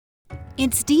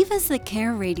It's Divas That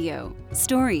Care Radio.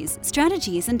 Stories,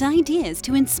 strategies, and ideas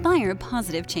to inspire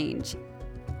positive change.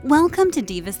 Welcome to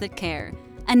Divas That Care,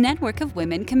 a network of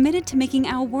women committed to making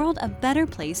our world a better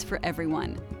place for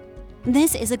everyone.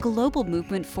 This is a global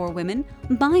movement for women,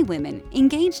 by women,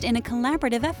 engaged in a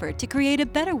collaborative effort to create a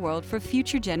better world for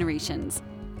future generations.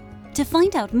 To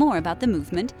find out more about the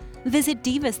movement, visit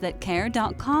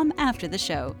divasthatcare.com after the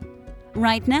show.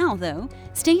 Right now, though,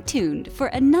 stay tuned for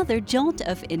another jolt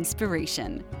of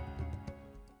inspiration.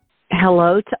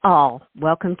 Hello to all.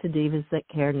 Welcome to Divas That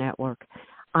Care Network.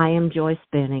 I am Joyce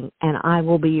Benning, and I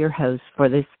will be your host for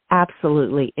this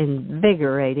absolutely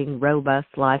invigorating, robust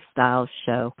lifestyle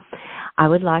show. I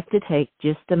would like to take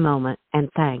just a moment and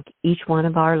thank each one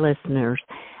of our listeners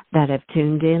that have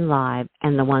tuned in live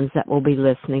and the ones that will be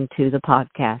listening to the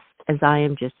podcast, as I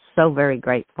am just so very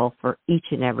grateful for each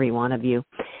and every one of you.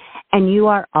 And you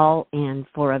are all in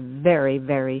for a very,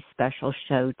 very special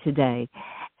show today,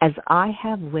 as I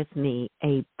have with me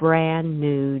a brand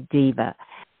new diva.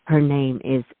 Her name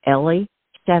is Eli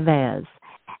Chavez,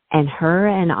 and her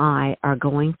and I are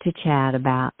going to chat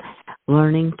about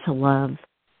learning to love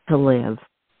to live.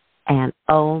 And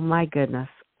oh my goodness,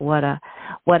 what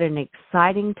an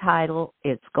exciting title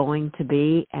it's going to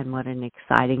be, and what an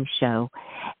exciting show.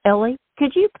 Eli,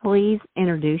 could you please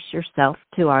introduce yourself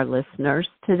to our listeners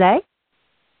today?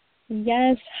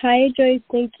 Yes. Hi, Joyce.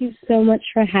 Thank you so much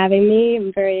for having me.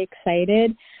 I'm very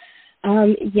excited.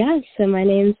 So my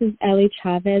name is Eli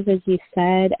Chavez, as you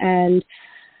said, and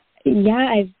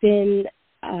I'm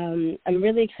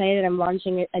really excited. I'm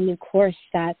launching a new course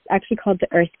that's actually called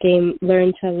the Earth Game,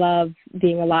 Learn to Love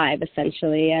Being Alive,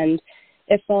 essentially, and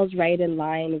it falls right in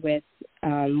line with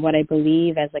what I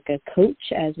believe as like a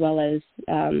coach, as well as,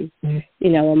 a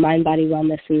mind-body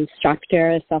wellness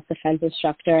instructor, a self-defense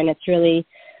instructor, and it's really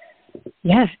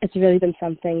been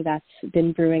something that's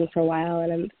been brewing for a while,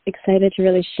 and I'm excited to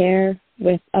really share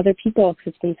with other people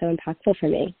because it's been so impactful for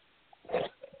me.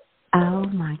 Oh,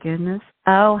 my goodness.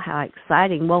 Oh, how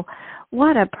exciting. Well,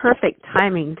 what a perfect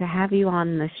timing to have you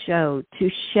on the show to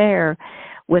share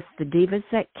with the Divas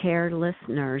That Care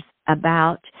listeners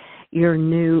about your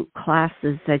new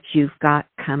classes that you've got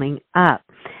coming up.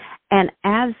 And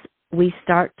as we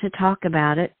start to talk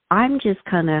about it, I'm just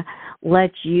going to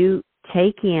let you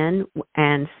take in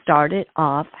and start it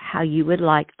off how you would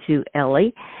like to,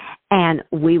 Eli, and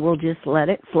we will just let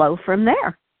it flow from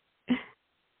there.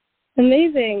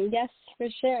 Amazing. Yes, for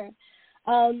sure.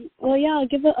 I'll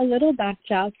give a little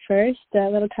backdrop first, a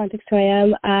little context who I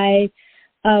am. I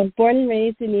was born and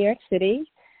raised in New York City,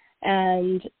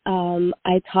 and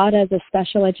I taught as a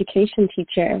special education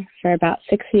teacher for about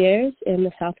 6 years in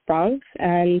the South Bronx,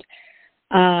 and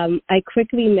I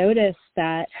quickly noticed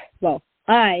that,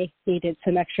 I needed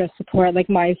some extra support like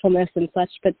mindfulness and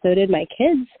such, but so did my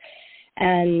kids.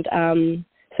 And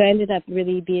so I ended up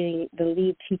really being the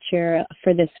lead teacher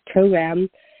for this program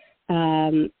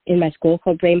in my school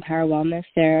called Brain Power Wellness.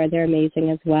 They're amazing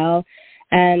as well.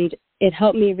 And it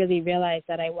helped me really realize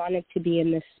that I wanted to be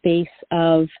in this space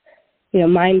of,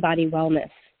 mind-body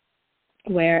wellness,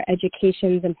 where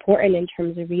education is important in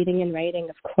terms of reading and writing,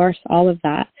 of course, all of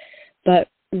that. But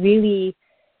really,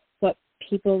 what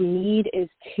people need is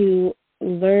to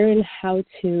learn how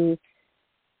to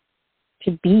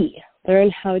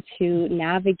learn how to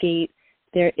navigate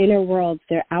their inner worlds,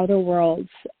 their outer worlds,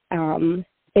 in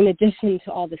addition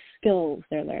to all the skills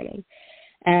they're learning.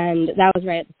 And that was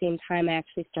right at the same time I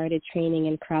actually started training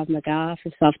in Krav Maga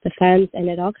for self-defense, and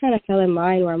it all kind of fell in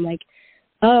line where I'm like,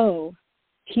 oh,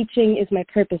 teaching is my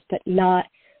purpose, but not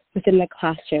within the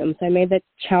classroom. So I made the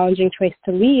challenging choice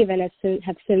to leave, and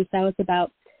have since, that was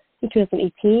about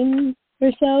 2018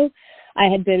 or so, I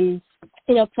had been,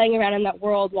 playing around in that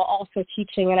world while also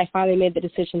teaching, and I finally made the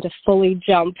decision to fully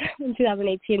jump in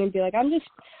 2018 and be like, I'm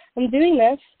doing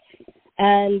this.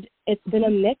 And it's been a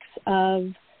mix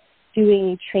of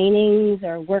doing trainings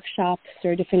or workshops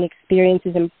or different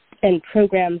experiences and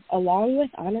programs, along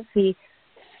with, honestly,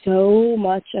 so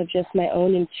much of just my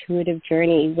own intuitive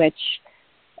journey, which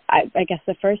I guess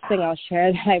the first thing I'll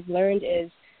share that I've learned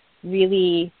is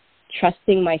really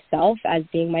trusting myself as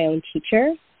being my own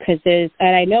teacher,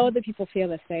 and I know that people feel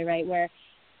this way, right, where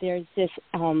there's this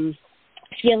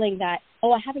feeling that,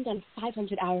 I haven't done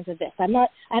 500 hours of this. I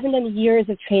haven't done years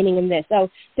of training in this.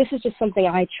 This is just something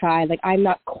I tried. Like, I'm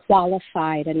not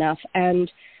qualified enough.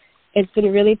 And it's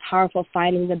been really powerful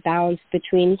finding the balance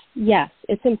between, yes,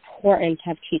 it's important to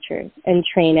have teachers and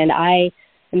train. And I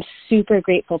am super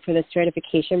grateful for the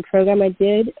certification program I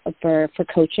did for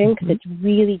coaching, because it's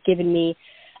really given me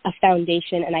a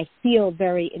foundation, and I feel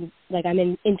very like I'm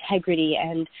in integrity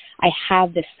and I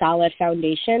have this solid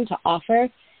foundation to offer.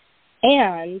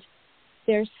 And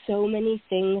there's so many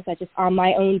things that just on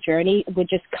my own journey would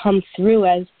just come through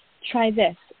as, try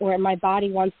this, or my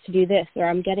body wants to do this, or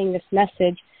I'm getting this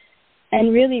message,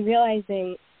 and really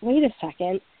realizing, wait a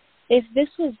second, if this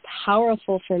was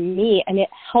powerful for me and it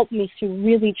helped me through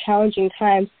really challenging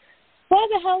times, why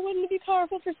the hell wouldn't it be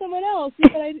powerful for someone else?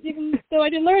 Even though I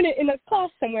didn't learn it in a class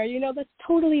somewhere, that's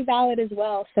totally valid as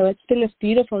well. So it's been this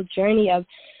beautiful journey of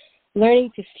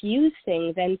learning to fuse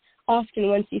things. And often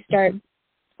once you start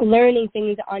learning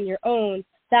things on your own,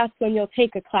 that's when you'll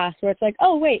take a class where it's like,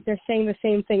 oh, wait, they're saying the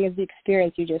same thing as the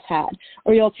experience you just had.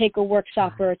 Or you'll take a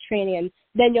workshop or a training, and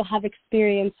then you'll have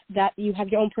experience that you have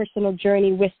your own personal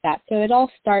journey with that. So it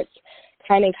all starts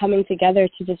kind of coming together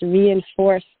to just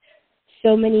reinforce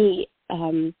so many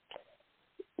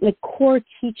core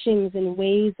teachings and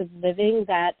ways of living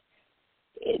that,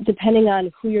 depending on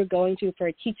who you're going to for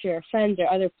a teacher or friends or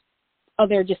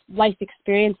other just life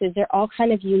experiences, they're all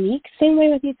kind of unique. Same way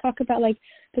with you talk about like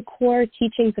the core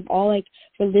teachings of all like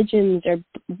religions or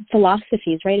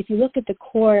philosophies, right? If you look at the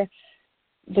core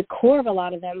of a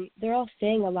lot of them, they're all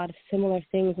saying a lot of similar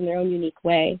things in their own unique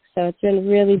way. So it's been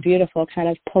really beautiful kind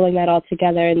of pulling that all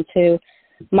together into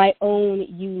my own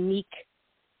unique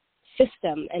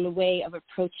system and way of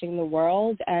approaching the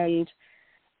world. And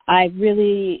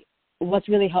what's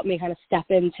really helped me kind of step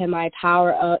into my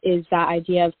power is that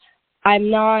idea of,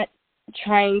 I'm not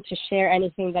trying to share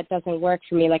anything that doesn't work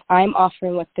for me. Like, I'm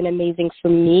offering what's been amazing for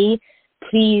me.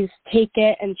 Please take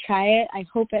it and try it. I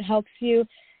hope it helps you.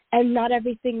 And not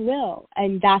everything will.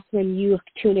 And that's when you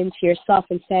tune into yourself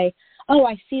and say, oh,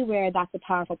 I see where that's a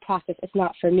powerful practice. It's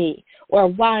not for me. Or,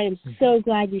 wow, I'm so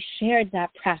glad you shared that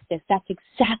practice. That's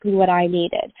exactly what I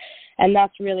needed. And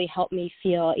that's really helped me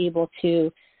feel able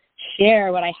to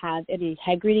share what I have in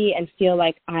integrity and feel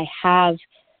like I have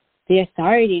the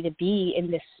authority to be in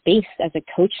this space as a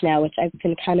coach now, which I've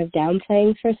been kind of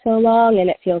downplaying for so long. And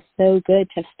it feels so good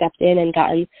to have stepped in and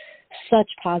gotten such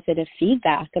positive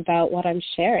feedback about what I'm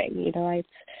sharing. It's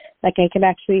like I can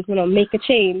actually, make a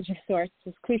change of sorts,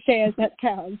 as cliche as that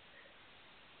sounds.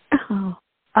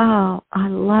 Oh, I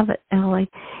love it, Ellie.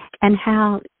 And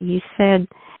how you said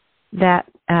that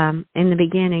in the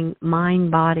beginning,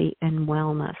 mind, body, and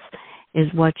wellness is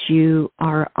what you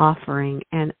are offering.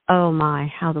 And oh my,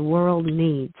 how the world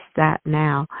needs that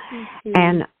now. Mm-hmm.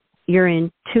 And your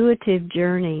intuitive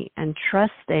journey and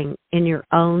trusting in your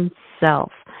own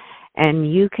self.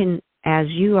 And you can, as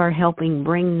you are helping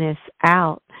bring this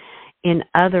out in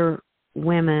other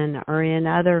women or in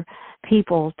other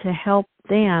people to help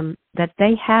them, that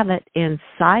they have it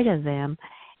inside of them,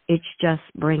 it's just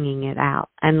bringing it out.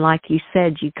 And like you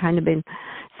said, you kind of been,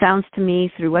 sounds to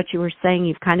me through what you were saying,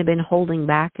 you've kind of been holding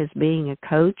back as being a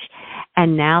coach.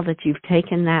 And now that you've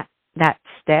taken that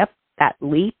step, that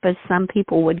leap, as some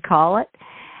people would call it,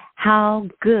 how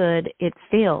good it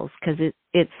feels, because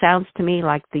it sounds to me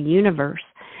like the universe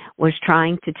was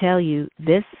trying to tell you,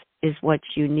 this is what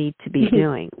you need to be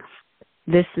doing.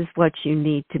 This is what you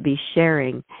need to be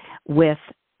sharing with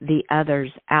the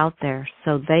others out there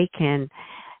so they can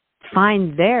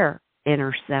find their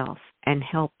inner self and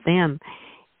help them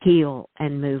heal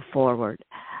and move forward.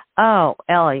 Oh,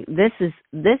 Ellie, this is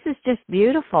just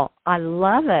beautiful. I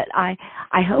love it. I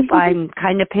hope I'm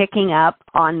kind of picking up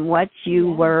on what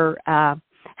you were,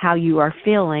 how you are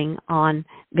feeling on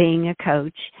being a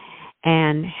coach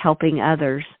and helping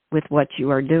others with what you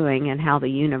are doing, and how the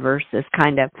universe is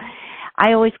kind of,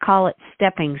 I always call it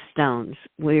stepping stones.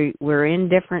 We're in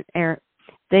different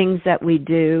things that we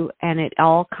do, and it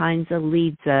all kinds of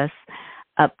leads us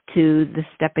up to the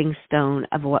stepping stone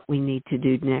of what we need to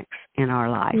do next in our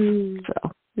life.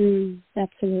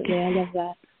 Absolutely. I love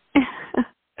that.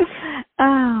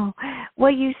 Oh,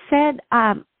 well, you said,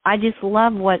 I just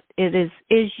love what it is.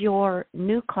 Is your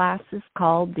new classes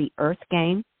called the Earth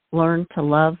Game, Learn to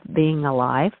Love Being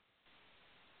Alive?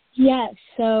 Yes.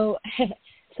 So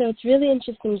it's really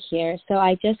interesting here. So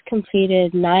I just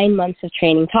completed 9 months of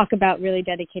training. Talk about really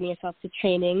dedicating yourself to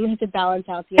training to balance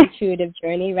out the intuitive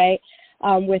journey, right?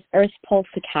 With Earth Pulse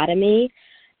Academy.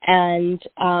 And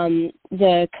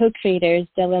the co-creators,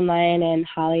 Dylan Lyon and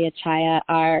Holly Achaya,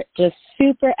 are just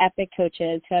super epic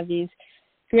coaches who have these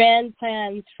grand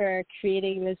plans for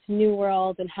creating this new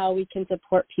world and how we can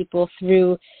support people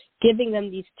through giving them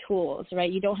these tools,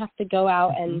 right? You don't have to go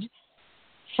out and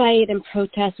fight and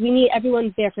protest.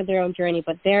 Everyone's there for their own journey,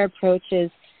 but their approach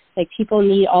is like people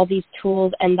need all these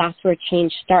tools, and that's where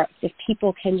change starts. If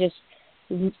people can just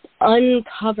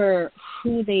uncover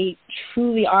who they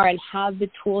truly are and have the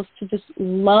tools to just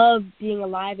love being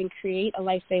alive and create a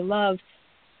life they love,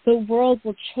 the world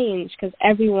will change, because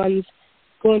everyone's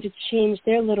going to change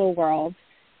their little world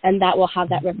and that will have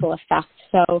that ripple effect.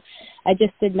 So I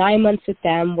just did 9 months with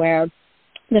them, where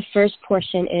the first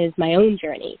portion is my own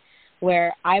journey,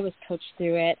 where I was coached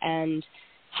through it and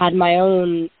had my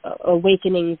own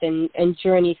awakenings and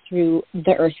journey through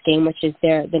the Earth Game, which is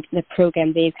the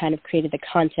program they've kind of created the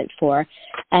content for.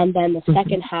 And then the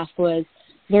second half was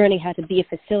learning how to be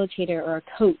a facilitator or a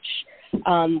coach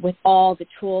with all the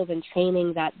tools and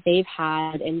training that they've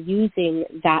had and using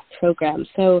that program.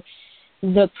 So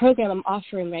the program I'm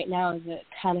offering right now is a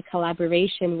kind of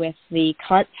collaboration with the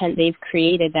content they've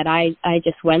created that I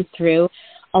just went through,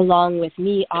 along with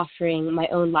me offering my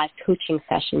own live coaching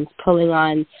sessions, pulling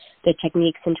on the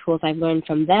techniques and tools I've learned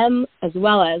from them, as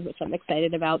well as, which I'm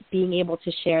excited about, being able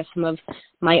to share some of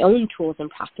my own tools and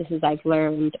practices I've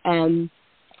learned. And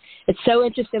it's so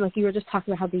interesting, like you were just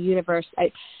talking about how the universe,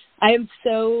 I am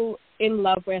so in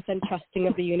love with and trusting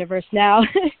of the universe now.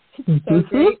 It's so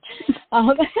great.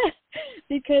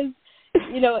 Because,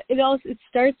 it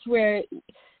starts where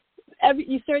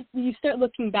you start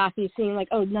looking back and you're seeing like,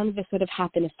 oh, none of this would have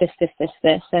happened if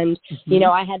this. And,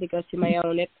 I had to go through my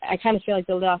own. I kind of feel like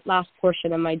the last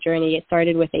portion of my journey, it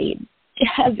started with a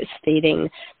devastating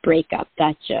breakup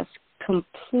that just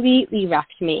completely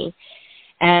wrecked me.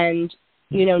 And,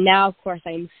 now, of course,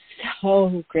 I'm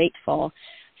so grateful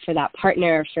for that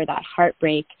partner, for that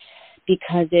heartbreak,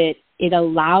 because it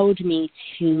allowed me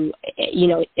to,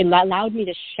 it allowed me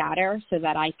to shatter so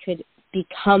that I could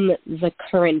become the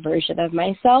current version of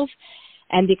myself.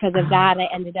 And because of that, I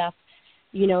ended up,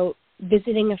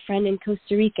 visiting a friend in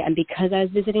Costa Rica. And because I was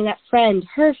visiting that friend,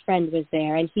 her friend was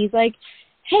there. And he's like,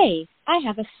 hey, I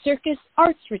have a circus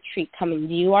arts retreat coming.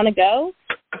 Do you want to go?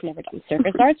 I've never done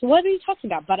circus arts. What are you talking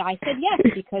about? But I said yes,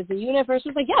 because the universe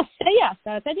was like, yes, say yes.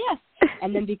 So I said yes.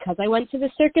 And then because I went to the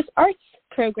circus arts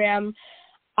program,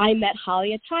 I met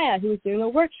Eli Chavez, who was doing a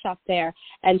workshop there,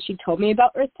 and she told me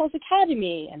about Earth Pulse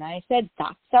Academy, and I said,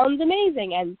 that sounds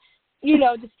amazing. And, you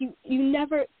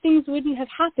never, things wouldn't have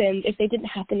happened if they didn't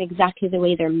happen exactly the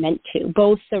way they're meant to.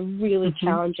 Both the really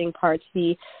challenging parts,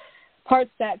 the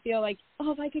parts that feel like,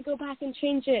 oh, if I could go back and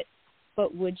change it,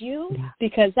 but would you? Yeah.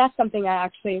 Because that's something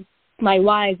my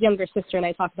wise younger sister and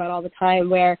I talk about all the time,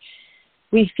 where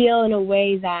we feel in a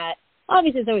way that,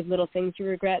 obviously there's always little things you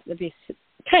regret. It'd be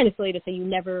kind of silly to say you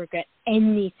never regret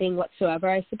anything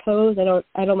whatsoever, I suppose.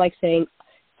 I don't like saying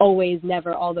always,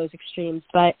 never, all those extremes.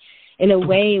 But in a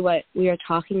way, what we are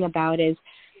talking about is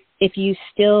if you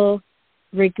still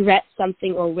regret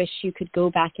something or wish you could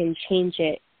go back and change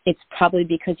it, it's probably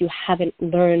because you haven't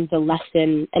learned the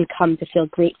lesson and come to feel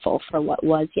grateful for what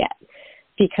was yet.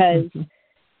 Because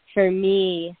for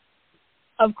me,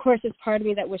 of course, it's part of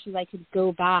me that wishes I could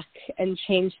go back and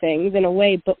change things in a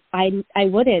way, but I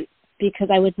wouldn't, because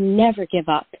I would never give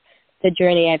up the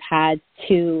journey I've had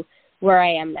to where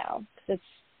I am now.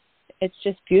 It's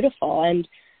just beautiful. And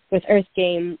with Earth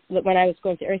Game, when I was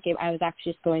going through Earth Game, I was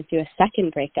actually just going through a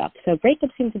second breakup. So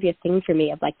breakup seems to be a thing for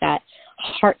me, of like that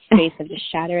heart space of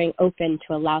just shattering open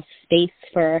to allow space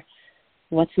for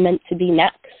what's meant to be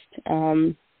next.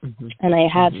 And I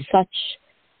have such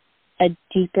a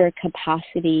deeper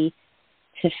capacity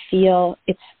to feel.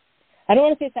 I don't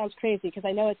want to say it sounds crazy, because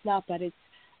I know it's not, but it's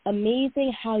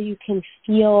amazing how you can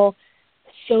feel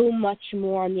so much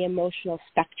more on the emotional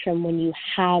spectrum when you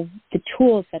have the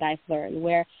tools that I've learned,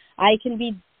 where I can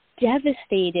be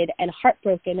devastated and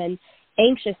heartbroken and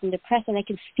anxious and depressed, and I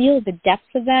can feel the depths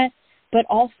of that, but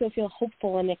also feel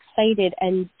hopeful and excited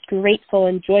and grateful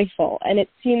and joyful. And it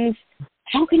seems,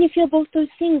 how can you feel both those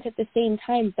things at the same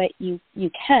time? But you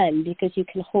can, because you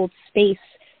can hold space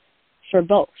for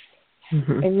both.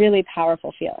 A really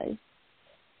powerful feeling.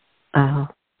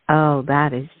 Oh,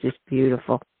 that is just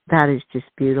beautiful. That is just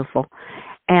beautiful.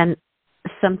 And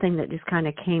something that just kind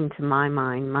of came to my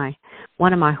mind,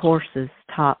 one of my horses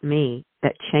taught me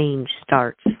that change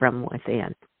starts from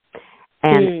within.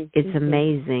 And it's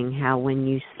amazing how when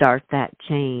you start that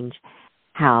change,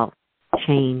 how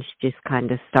change just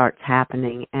kind of starts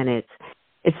happening. And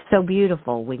it's so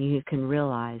beautiful when you can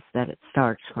realize that it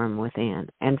starts from within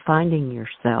and finding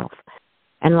yourself.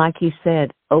 And like you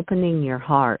said, opening your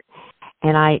heart.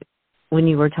 And when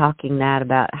you were talking that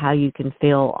about how you can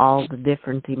feel all the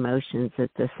different emotions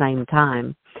at the same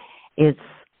time, it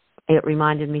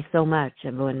reminded me so much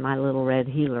of when my little red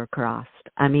healer crossed.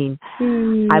 I mean,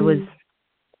 I was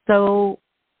so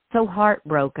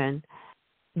heartbroken,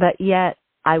 but yet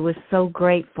I was so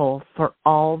grateful for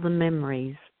all the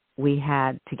memories we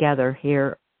had together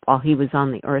here while he was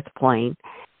on the earth plane.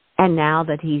 And now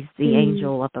that he's the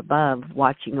angel up above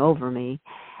watching over me.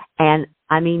 And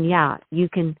I mean, yeah, you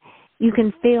can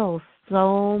feel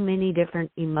so many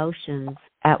different emotions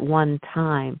at one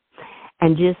time.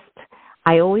 And just,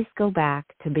 I always go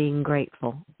back to being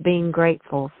grateful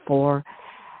for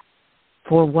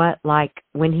what, like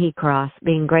when he crossed,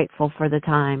 being grateful for the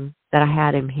time that I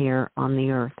had him here on the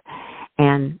earth,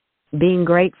 and being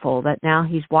grateful that now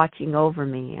he's watching over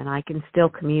me and I can still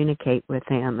communicate with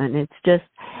him. And it's just,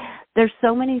 there's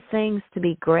so many things to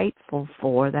be grateful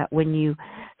for that when you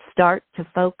start to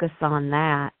focus on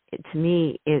that,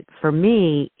 for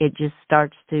me, it just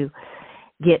starts to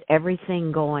get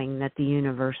everything going that the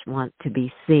universe wants to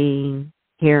be seeing,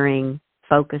 hearing,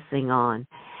 focusing on.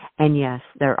 And yes,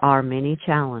 there are many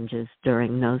challenges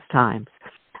during those times.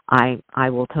 I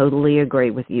will totally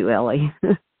agree with you, Ellie.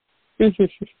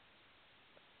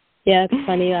 Yeah, it's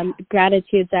funny.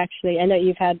 Gratitude's actually, I know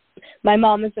my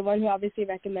mom is the one who obviously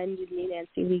recommended me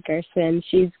Nancy Lee Gerson.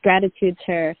 Gratitude's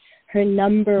her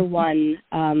number one,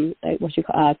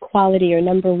 quality, or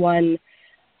number one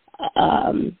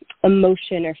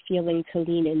emotion or feeling to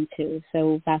lean into.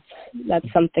 So that's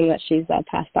something that she's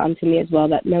passed on to me as well,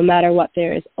 that no matter what,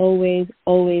 there is always,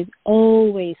 always,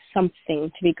 always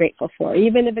something to be grateful for,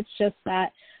 even if it's just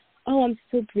that, oh, I'm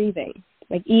still breathing.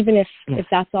 Like, even if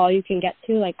that's all you can get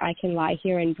to, like, I can lie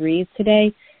here and breathe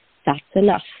today, that's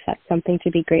enough. That's something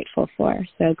to be grateful for.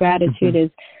 So gratitude is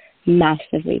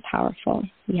massively powerful.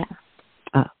 Yeah.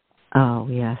 Oh,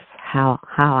 yes. How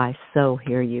I so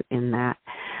hear you in that.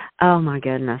 Oh, my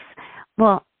goodness.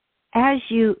 Well, as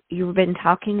you've been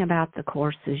talking about the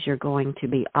courses you're going to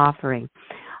be offering,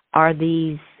 are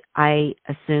these, I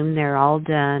assume they're all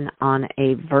done on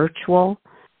a virtual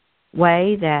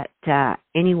way that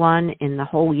anyone in the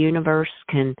whole universe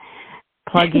can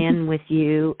plug in with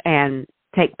you and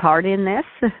take part in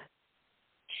this?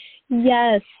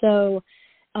 Yes. So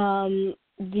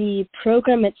the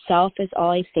program itself is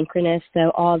all asynchronous,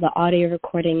 so all the audio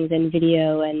recordings and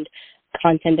video and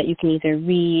content that you can either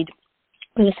read,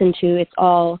 listen to, it's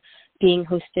all being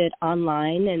hosted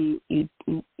online, and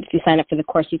if you sign up for the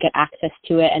course, you get access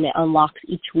to it, and it unlocks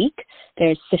each week.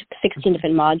 There's 16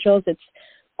 different modules. It's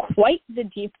quite the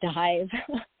deep dive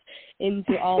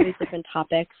into all these different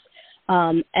topics.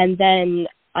 And then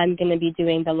I'm going to be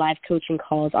doing the live coaching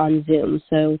calls on Zoom.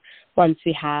 So once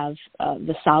we have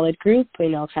the solid group,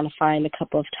 kind of find a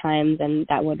couple of times and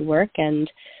that would work,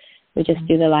 and we just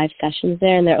do the live sessions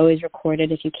there, and they're always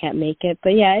recorded if you can't make it.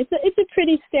 But yeah, it's a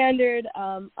pretty standard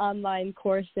online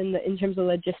course in terms of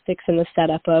logistics, and the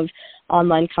setup of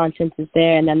online content is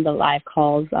there, and then the live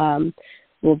calls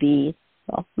will be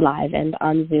live and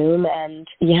on Zoom. And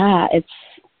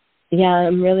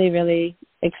I'm really, really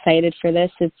excited for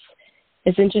this.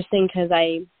 It's interesting because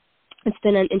it's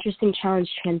been an interesting challenge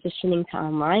transitioning to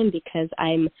online, because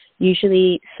I'm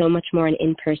usually so much more an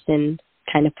in-person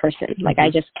kind of person. Like, I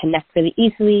just connect really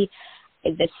easily.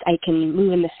 I can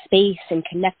move in the space and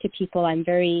connect to people. I'm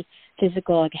very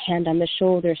physical, like a hand on the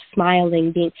shoulder,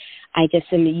 smiling, I just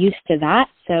am used to that.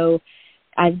 So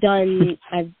I've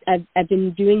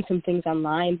been doing some things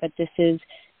online, but this is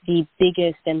the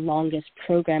biggest and longest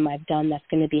program I've done that's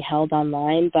going to be held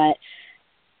online. But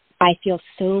I feel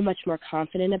so much more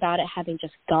confident about it, having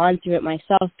just gone through it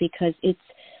myself, because it's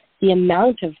the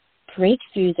amount of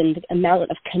breakthroughs and the amount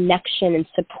of connection and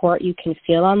support you can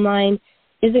feel online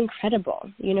is incredible.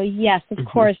 Yes, of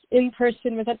course, in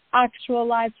person with an actual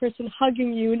live person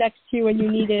hugging you next to you when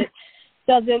you need it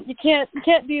you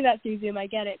can't do that through Zoom. I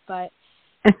get it, but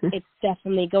it's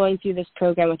definitely going through this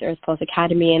program with Earth Pulse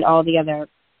Academy and all the other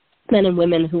men and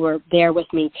women who were there with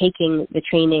me taking the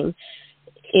training.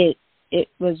 It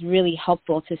was really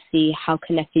helpful to see how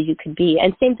connected you could be.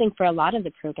 And same thing for a lot of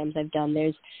the programs I've done.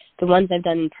 There's the ones I've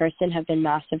done in person have been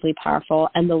massively powerful,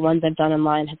 and the ones I've done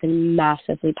online have been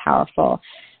massively powerful.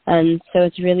 And so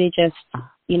it's really just,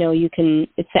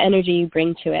 it's the energy you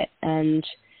bring to it. And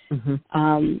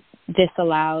this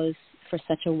allows for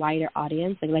such a wider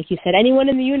audience. Like you said, anyone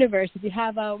in the universe, if you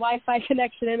have a Wi-Fi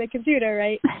connection and a computer,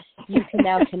 right, you can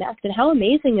now connect. And how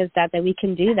amazing is that we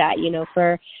can do that,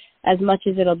 for as much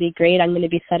as it'll be great. I'm going to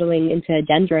be settling into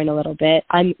Denver in a little bit.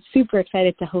 I'm super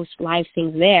excited to host live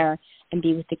things there and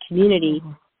be with the community,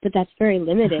 but that's very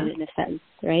limited in a sense,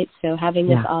 right? So having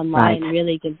this online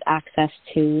really gives access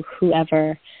to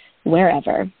whoever,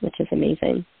 wherever, which is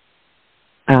amazing.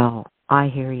 Oh, I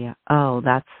hear you. Oh,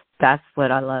 that's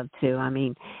what I love too. I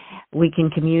mean, we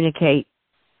can communicate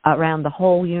around the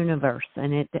whole universe,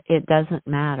 and it doesn't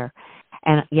matter.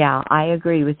 And yeah, I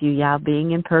agree with you. Yeah,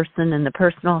 being in person and the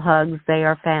personal hugs, they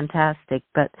are fantastic.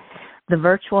 But the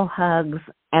virtual hugs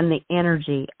and the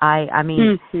energy, I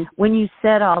mean, when you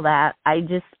said all that,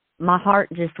 my heart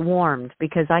just warmed,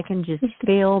 because I can just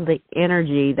feel the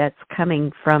energy that's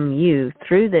coming from you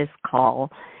through this call,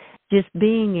 just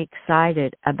being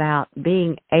excited about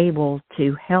being able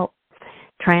to help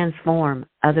transform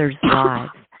others'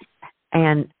 lives,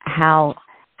 and how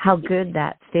good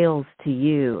that feels to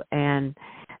you, and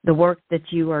the work that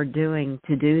you are doing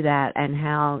to do that, and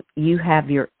how you have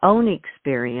your own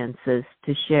experiences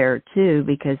to share too,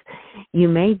 because you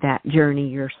made that journey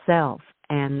yourself.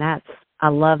 And I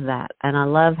love that. And I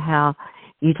love how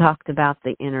you talked about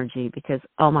the energy, because,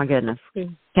 oh my goodness,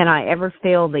 can I ever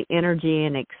feel the energy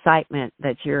and excitement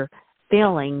that you're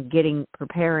feeling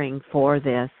preparing for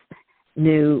this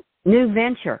new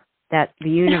venture that the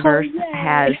universe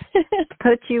has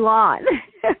put you on.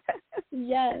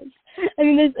 Yes. I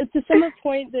mean, to some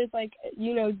point, there's like,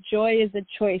 joy is a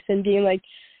choice, and being like,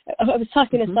 I was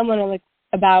talking to someone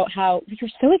about how you're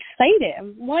so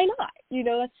excited. Why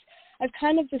not? I've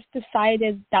kind of just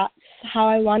decided that's how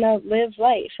I want to live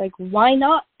life. Like, why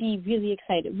not be really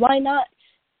excited? Why not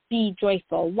be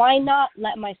joyful? Why not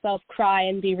let myself cry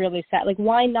and be really sad? Like,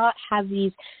 why not have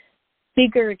these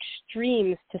bigger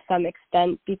extremes to some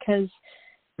extent? Because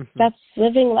that's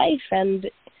living life, and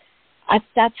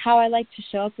that's how I like to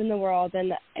show up in the world.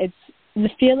 And it's the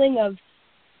feeling of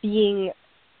being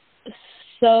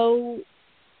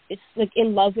it's like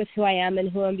in love with who I am and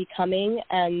who I'm becoming,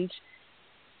 and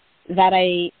that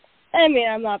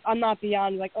I'm not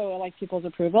beyond like, I like people's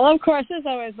approval. Of course, there's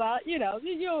always that, you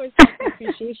always have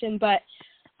appreciation, but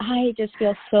I just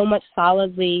feel so much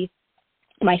solidly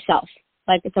myself.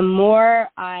 Like, the more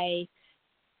I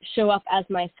show up as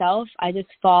myself, I just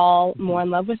fall more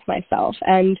in love with myself.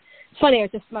 And it's funny,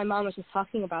 my mom was just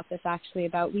talking about this, actually,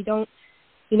 about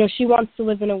she wants to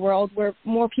live in a world where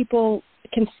more people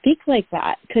can speak like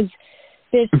that, because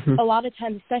there's a lot of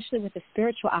times, especially with the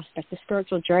spiritual aspect, the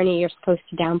spiritual journey, you're supposed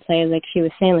to downplay, like she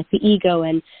was saying, like the ego,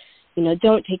 and,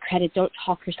 don't take credit, don't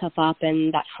talk yourself up,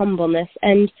 and that humbleness.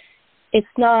 And it's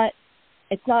not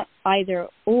either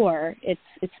or,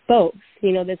 it's both.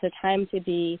 There's a time to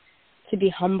be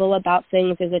humble about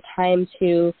things. There's a time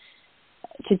to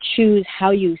choose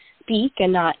how you speak,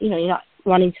 and not, you're not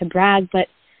wanting to brag. But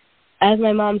as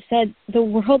my mom said, the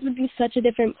world would be such a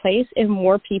different place if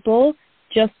more people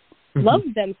just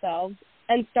loved themselves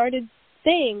and started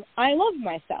saying, I love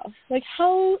myself. Like,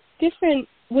 how different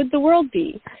would the world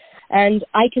be? And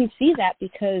I can see that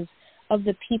because of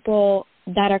the people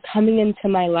that are coming into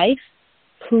my life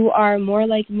who are more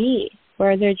like me,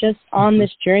 where they're just on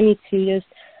this journey to just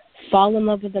fall in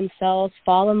love with themselves,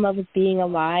 fall in love with being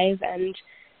alive, and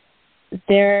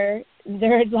their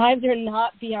lives are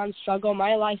not beyond struggle.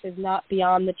 My life is not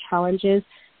beyond the challenges,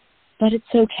 but it's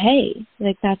okay.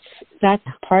 Like, that's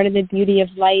part of the beauty of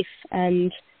life,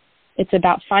 and it's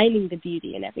about finding the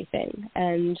beauty in everything.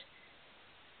 And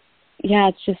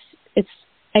yeah,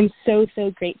 I'm so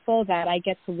grateful that I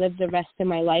get to live the rest of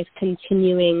my life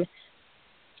continuing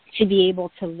to be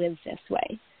able to live this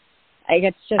way.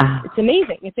 It's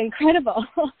amazing. It's incredible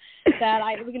that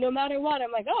no matter what,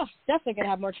 I'm like, definitely going to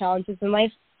have more challenges in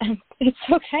life. It's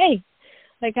okay.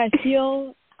 Like, I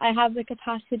feel I have the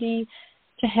capacity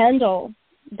to handle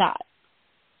that,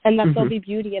 and that there'll be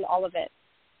beauty in all of it.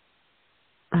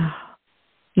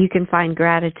 You can find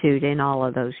gratitude in all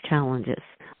of those challenges,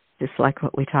 just like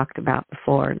what we talked about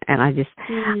before. And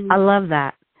I love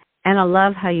that. And I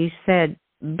love how you said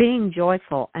being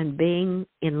joyful and being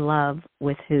in love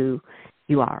with who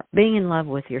you are, being in love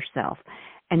with yourself.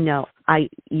 And no,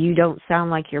 you don't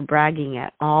sound like you're bragging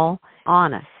at all.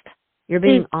 Honest. You're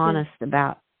being honest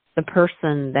about the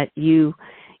person that you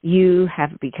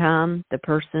have become, the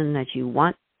person that you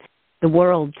want the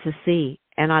world to see.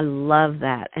 And I love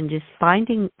that. And just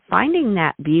finding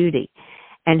that beauty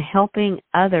and helping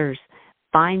others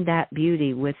find that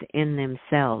beauty within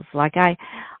themselves. Like I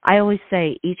always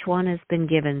say, each one has been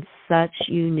given such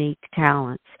unique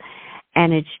talents,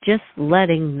 and it's just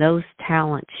letting those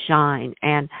talents shine.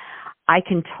 And I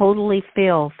can totally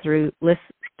feel through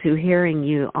hearing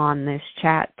you on this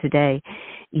chat today,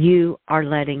 you are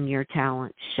letting your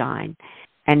talents shine,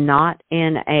 and not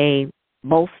in a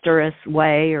bolsterous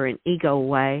way or an ego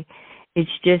way. It's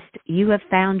just you have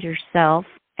found yourself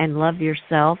and love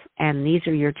yourself, and these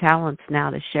are your talents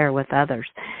now to share with others.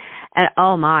 And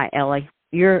oh my, Ellie,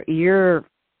 you're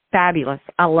fabulous.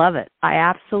 I love it. I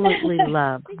absolutely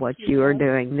love what you are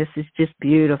doing. This is just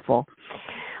beautiful.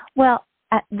 Well,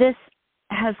 this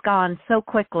has gone so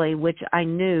quickly, which I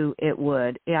knew it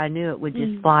would. I knew it would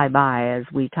just fly by as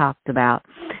we talked about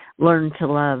learn to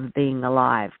love being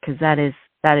alive, because that is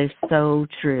so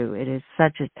true. It is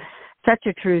such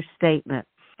a true statement.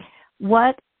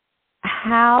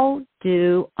 How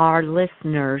do our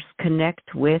listeners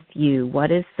connect with you?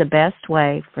 What is the best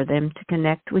way for them to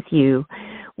connect with you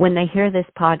when they hear this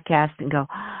podcast and go,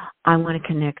 I want to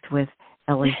connect with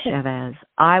Eli Chavez.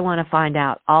 I want to find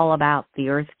out all about the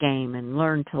Earth Game and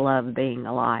learn to love being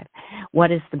alive.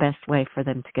 What is the best way for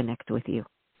them to connect with you?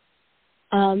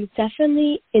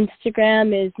 Definitely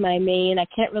Instagram is my main. I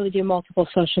can't really do multiple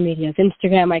social medias.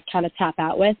 Instagram I kind of tap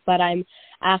out with, but I'm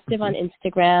active on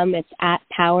Instagram. It's at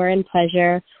Power and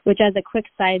Pleasure, which, as a quick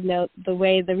side note, the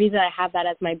reason I have that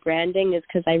as my branding is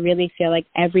because I really feel like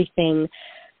everything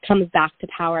comes back to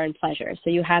power and pleasure. So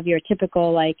you have your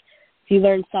typical, like, if you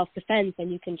learn self-defense and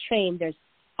you can train, there's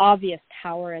obvious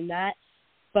power in that.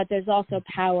 But there's also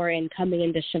power in coming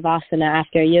into Shavasana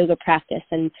after a yoga practice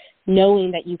and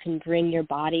knowing that you can bring your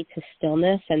body to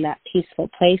stillness and that peaceful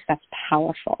place. That's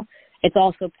powerful. It's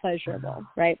also pleasurable,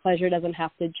 right? Pleasure doesn't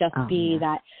have to just be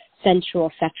that sensual,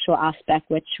 sexual aspect,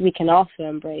 which we can also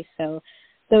embrace. So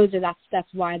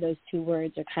that's why those two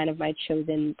words are kind of my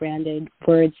chosen branded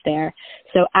words there.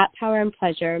 So at Power and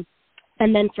Pleasure.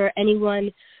 And then for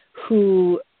anyone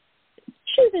who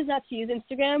chooses not to use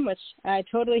Instagram, which I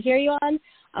totally hear you on,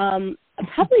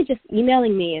 probably just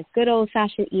emailing me. It's good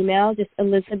old-fashioned email, just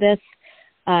Elizabeth,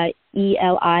 ELIZABETH,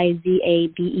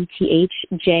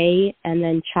 and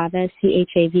then Chavez,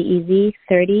 CHAVEZ,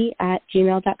 30 at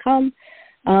gmail.com.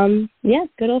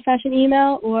 Good old-fashioned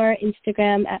email or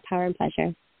Instagram at Power and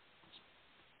Pleasure.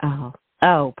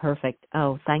 Oh, perfect.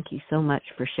 Oh, thank you so much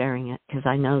for sharing it, because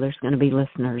I know there's going to be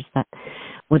listeners that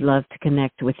would love to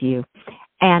connect with you.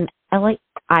 And Eli,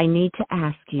 I need to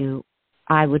ask you,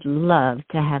 I would love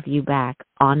to have you back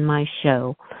on my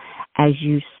show as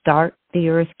you start the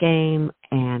Earth Game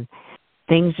and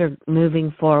things are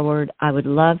moving forward. I would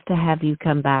love to have you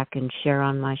come back and share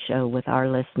on my show with our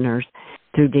listeners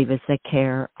through Divas That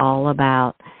Care all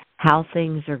about how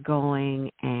things are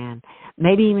going and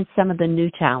maybe even some of the new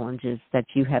challenges that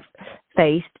you have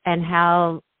faced and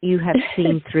how you have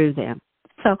seen through them.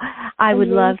 So I would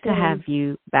love to have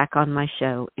you back on my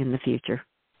show in the future.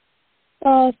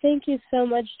 Oh, thank you so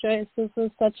much, Joyce. This was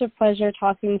such a pleasure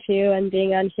talking to you and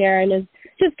being on here, and it's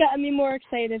just gotten me more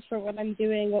excited for what I'm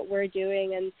doing, what we're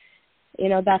doing, and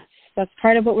that's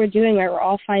part of what we're doing. Right? We're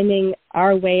all finding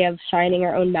our way of shining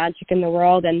our own magic in the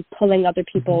world and pulling other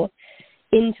people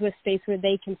into a space where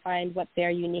they can find what their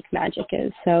unique magic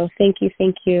is. So thank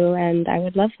you, and I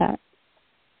would love that.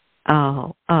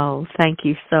 Oh, thank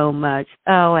you so much.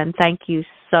 Oh, and thank you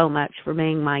so much for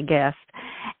being my guest.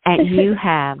 And you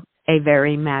have a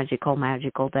very magical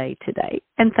day today.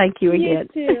 And thank you again.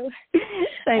 You too.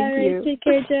 Thank you. Right, take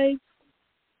care, Joyce.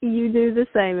 You do the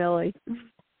same, Eli.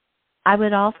 I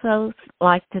would also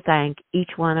like to thank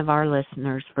each one of our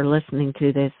listeners for listening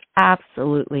to this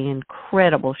absolutely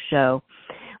incredible show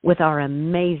with our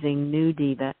amazing new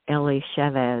diva, Eli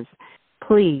Chavez.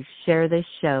 Please share this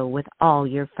show with all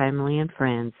your family and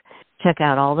friends. Check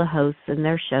out all the hosts and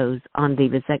their shows on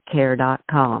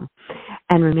divasthatcare.com.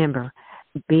 And remember,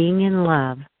 being in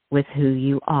love with who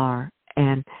you are,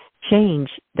 and change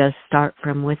does start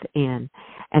from within,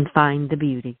 and find the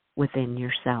beauty within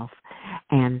yourself.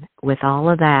 And with all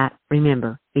of that,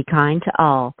 remember, be kind to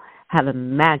all, have a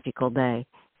magical day,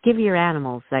 give your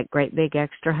animals that great big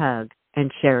extra hug,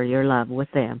 and share your love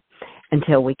with them.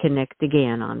 Until we connect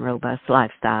again on Robust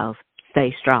Lifestyles,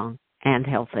 stay strong and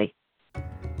healthy.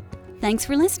 Thanks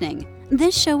for listening.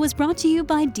 This show was brought to you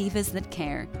by Divas That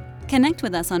Care. Connect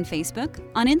with us on Facebook,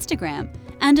 on Instagram,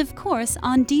 and of course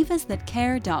on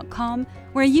divasthatcare.com,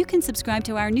 where you can subscribe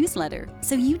to our newsletter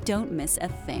so you don't miss a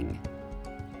thing.